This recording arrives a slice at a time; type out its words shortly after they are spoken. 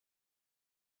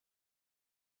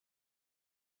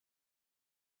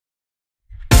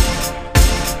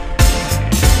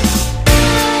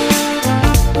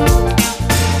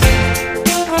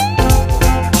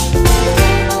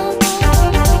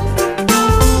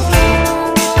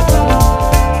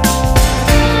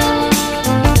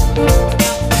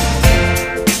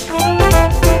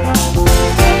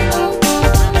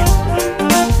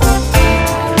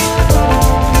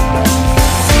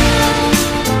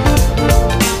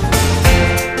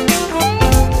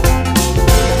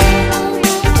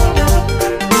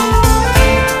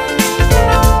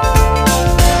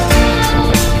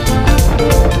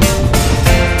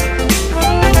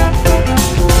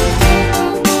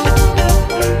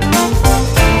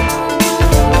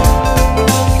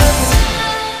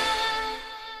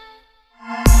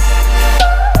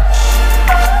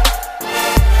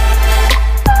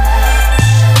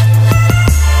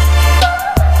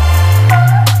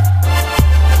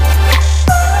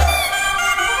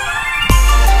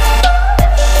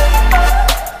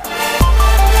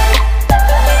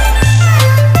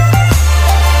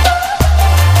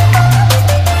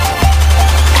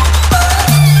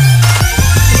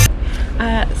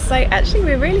So actually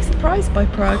we're really surprised by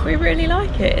Prague. We really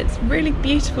like it. It's a really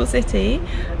beautiful city.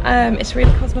 It's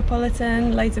really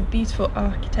cosmopolitan, loads of beautiful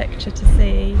architecture to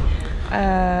see.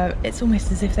 It's almost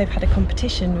as if they've had a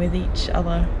competition with each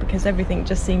other, because everything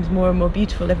just seems more and more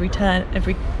beautiful every turn,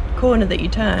 every corner that you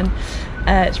turn.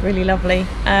 It's really lovely.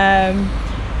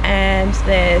 And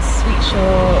there's sweet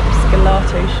shops,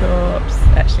 gelato shops,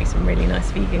 actually some really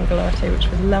nice vegan gelato, which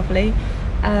was lovely.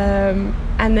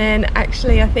 And then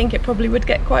actually I think it probably would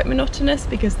get quite monotonous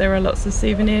because there are lots of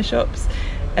souvenir shops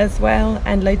as well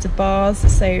and loads of bars.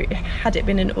 So had it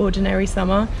been an ordinary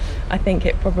summer, I think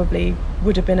it probably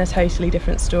would have been a totally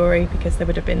different story, because there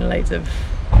would have been loads of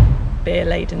beer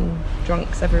laden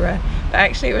drunks everywhere. But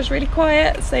actually it was really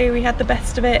quiet, so we had the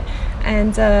best of it,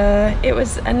 and it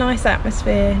was a nice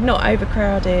atmosphere, not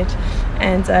overcrowded,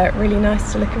 and really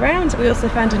nice to look around. We also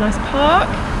found a nice park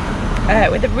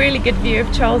with a really good view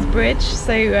of Charles Bridge,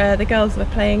 so the girls were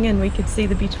playing and we could see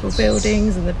the beautiful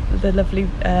buildings and the lovely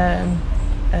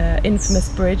infamous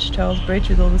bridge, Charles Bridge,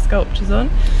 with all the sculptures on.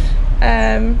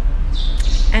 Yeah,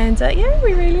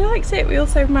 we really liked it. We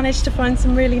also managed to find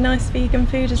some really nice vegan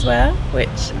food as well,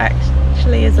 which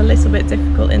actually is a little bit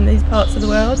difficult in these parts of the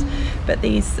world, but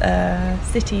these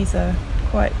cities are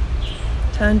quite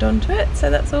turned on to it, so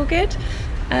that's all good.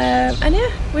 And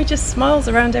yeah, we just smiles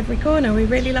around every corner. We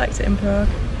really liked it in Prague,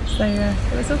 so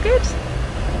it was all good.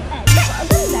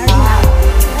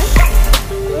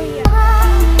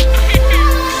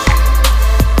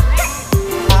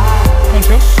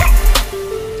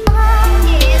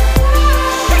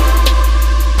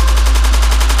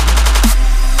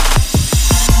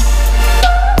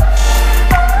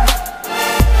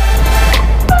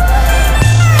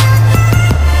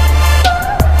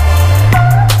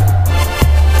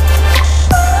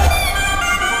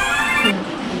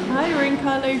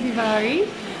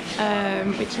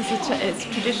 Which is it's a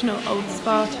traditional old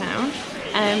spa town.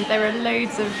 There are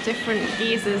loads of different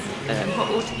geysers, hot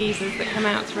water geysers that come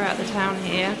out throughout the town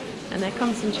here, and they're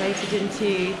concentrated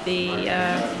into the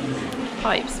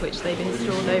pipes which they've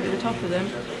installed over the top of them.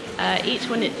 Each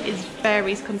one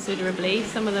varies considerably.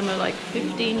 Some of them are like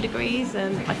 15 degrees,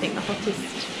 and I think the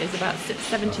hottest is about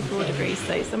 74 degrees,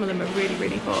 so some of them are really,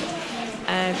 really hot.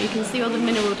 You can see all the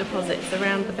mineral deposits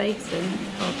around the basin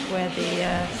of where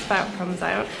the spout comes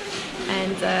out,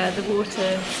 and the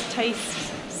water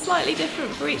tastes slightly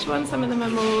different for each one. Some of them are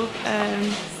more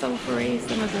sulphury,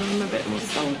 some of them are a bit more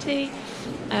salty.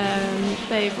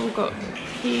 They've all got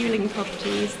healing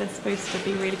properties. They're supposed to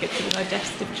be really good for the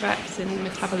digestive tract and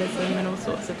metabolism and all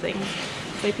sorts of things.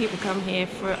 So people come here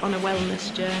on a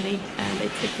wellness journey, and they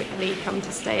typically come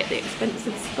to stay at the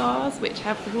expensive spas, which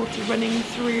have the water running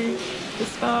through the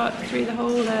spa, through the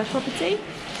whole property.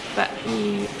 But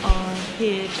we are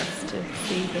here just to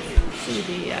see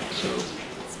the actual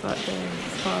spas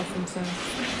themselves.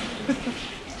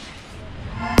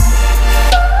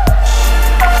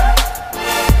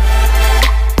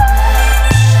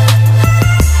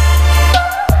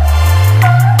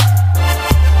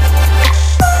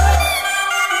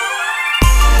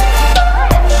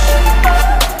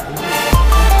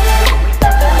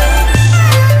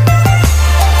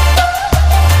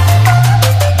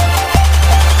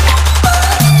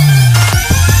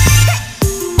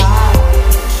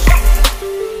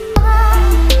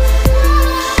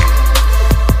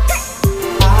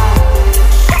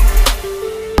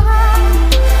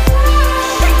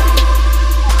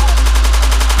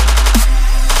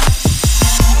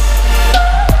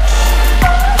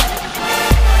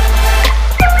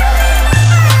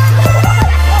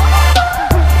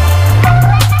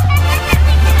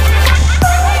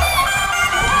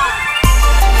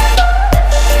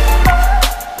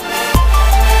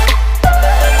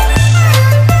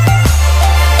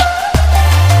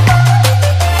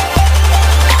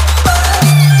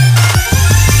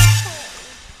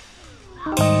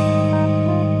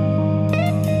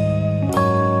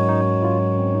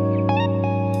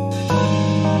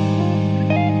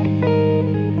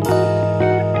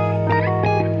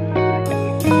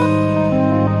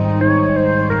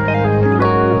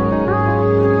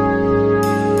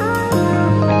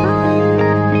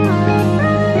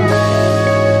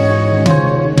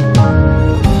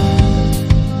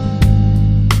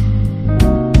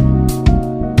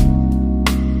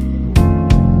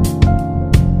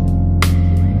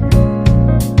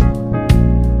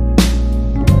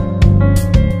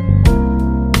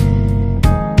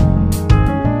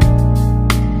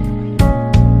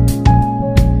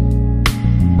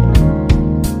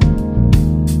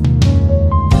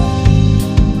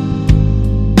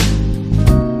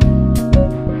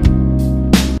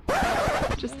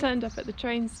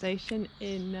 train station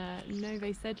in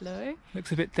Nové Sedlo.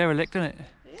 Looks a bit derelict, doesn't it?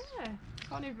 Yeah,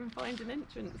 can't even find an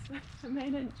entrance, the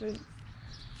main entrance.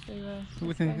 So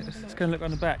Let's go and look on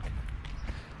the back.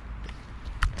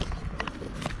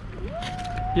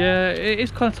 Yeah, it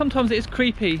is kind of, sometimes it is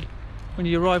creepy when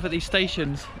you arrive at these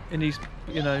stations in these,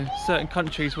 you know, certain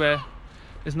countries where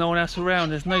there's no one else around.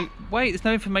 There's no there's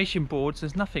no information boards.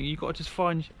 There's nothing. You've got to just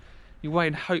find your way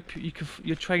and hope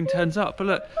your train turns up. But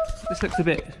look, this looks a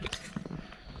bit.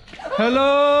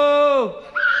 Hello!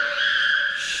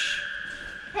 Shh.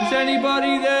 Is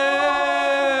anybody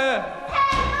there?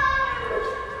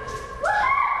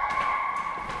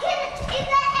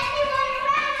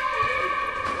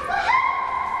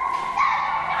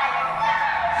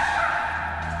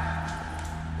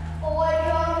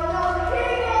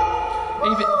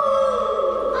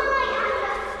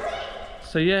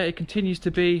 So yeah, it continues to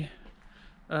be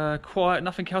quiet,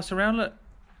 nothing else around. Look,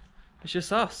 it's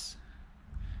just us.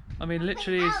 I mean,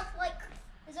 literally is. Like,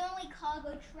 there's only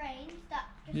cargo trains that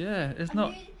just It's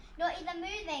not even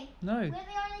moving. No. We're the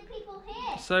only people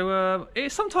here. So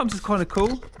it sometimes it's kind of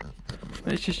cool.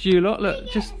 It's just you lot.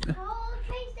 Look, just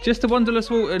the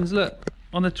Wanderlust Waltons. Look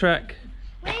on the track.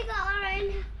 We got our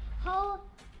own whole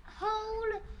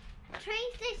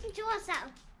train station to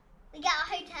ourselves. We got a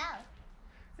hotel.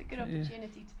 It's a good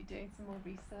opportunity to be doing some more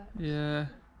research. Yeah.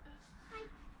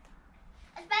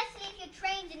 Especially if your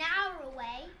train's an hour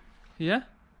away. Yeah.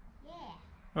 Yeah.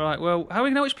 All right. Well, how do we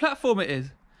know which platform it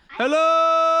is?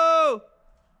 Hello.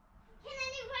 Can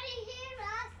anybody hear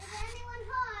us? Is anyone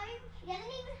home? He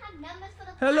doesn't even have numbers for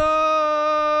the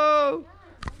Hello.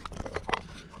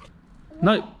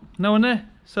 No, no one there.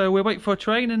 So we'll wait for a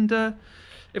train, and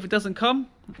if it doesn't come,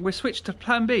 we'll switch to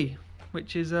Plan B,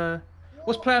 which is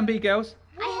what's Plan B, girls?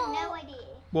 I have no idea.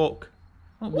 Walk.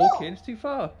 Not walking. It's too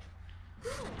far.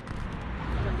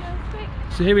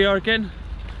 So here we are again,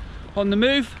 on the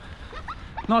move.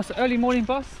 Nice early morning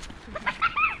bus.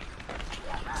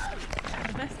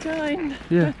 The best kind.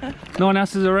 Yeah. No one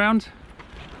else is around.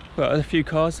 Well, a few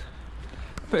cars,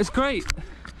 but it's great.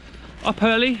 Up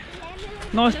early.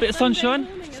 Nice bit of sunshine.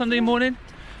 Sunday morning.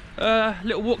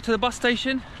 Little walk to the bus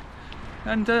station,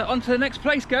 and on to the next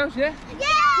place, girls. Yeah.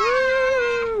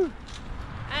 Woo!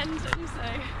 And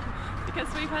also,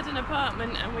 because we've had an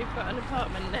apartment and we've got an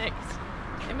apartment next,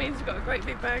 it means we've got a great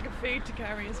big bag of food to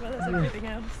carry as well as everything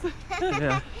else.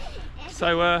 Yeah.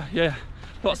 So yeah,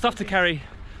 lot of stuff to carry.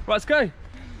 Right, let's go.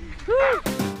 Woo!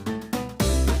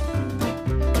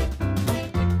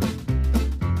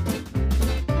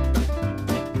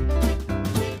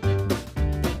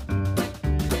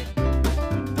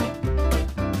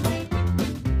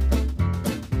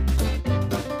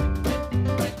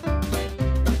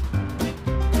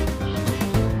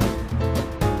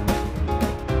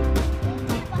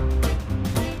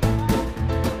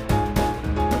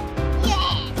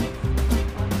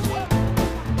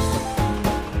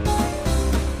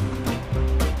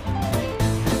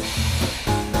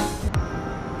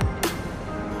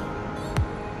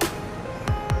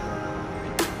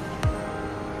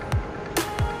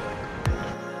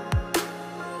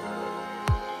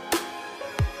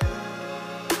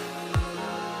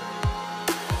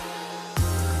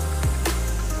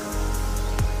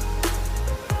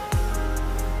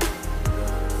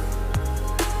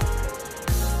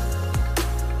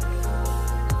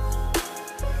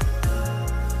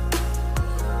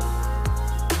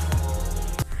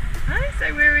 So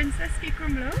we're in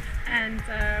and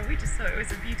we just thought it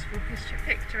was a beautiful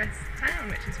picturesque town,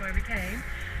 which is why we came.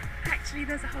 Actually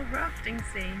there's a whole rafting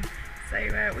scene, so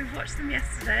we watched them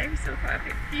yesterday. We saw quite a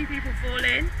few people fall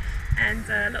in and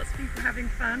lots of people having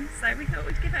fun, so we thought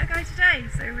we'd give it a go today.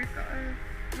 So we've got a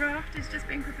raft is just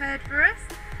being prepared for us.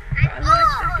 We've got a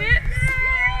life jacket.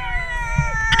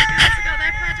 The girls have got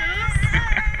their paddles.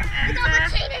 And,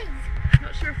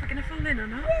 not sure if we're going to fall in or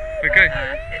not. Okay.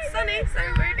 It's sunny, so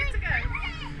we're good to go.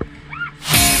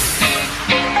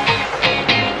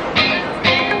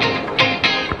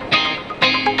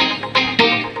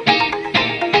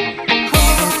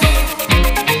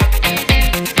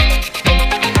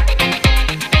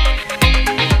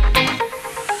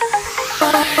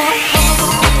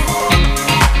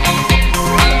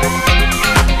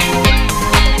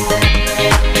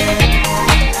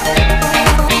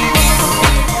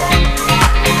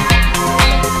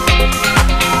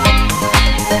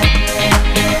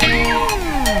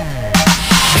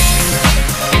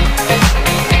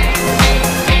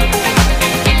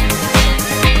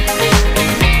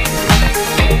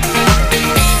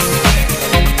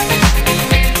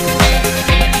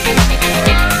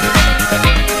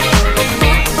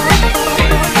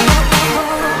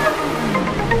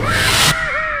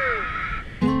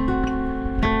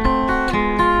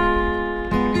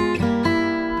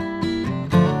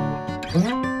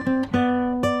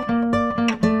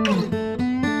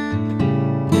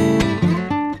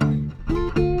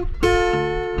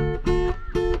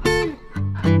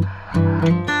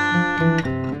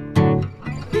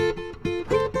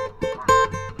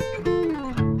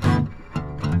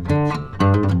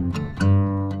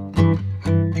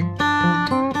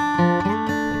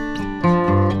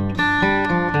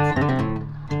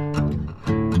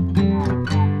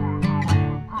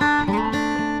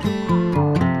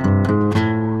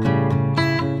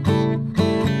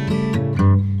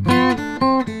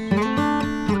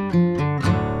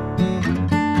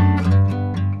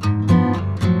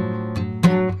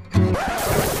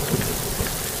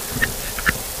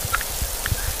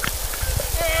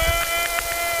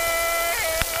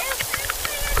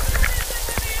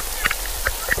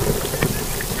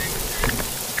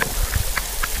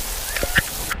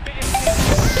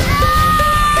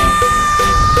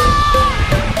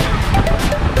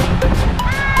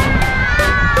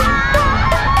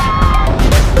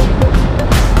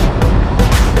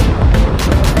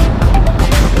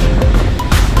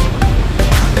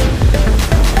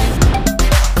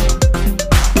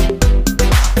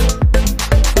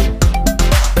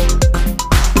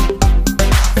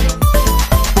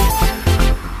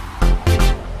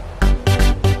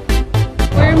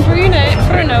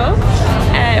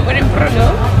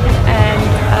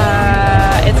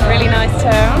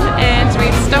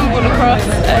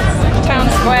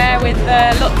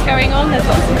 going on. There's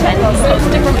lots of tents, lots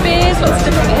of different beers, lots of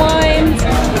different wines,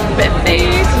 a bit of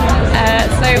food.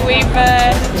 So we've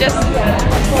just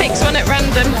picked one at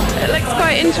random. It looks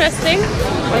quite interesting.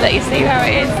 We'll let you see how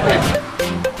it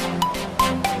is.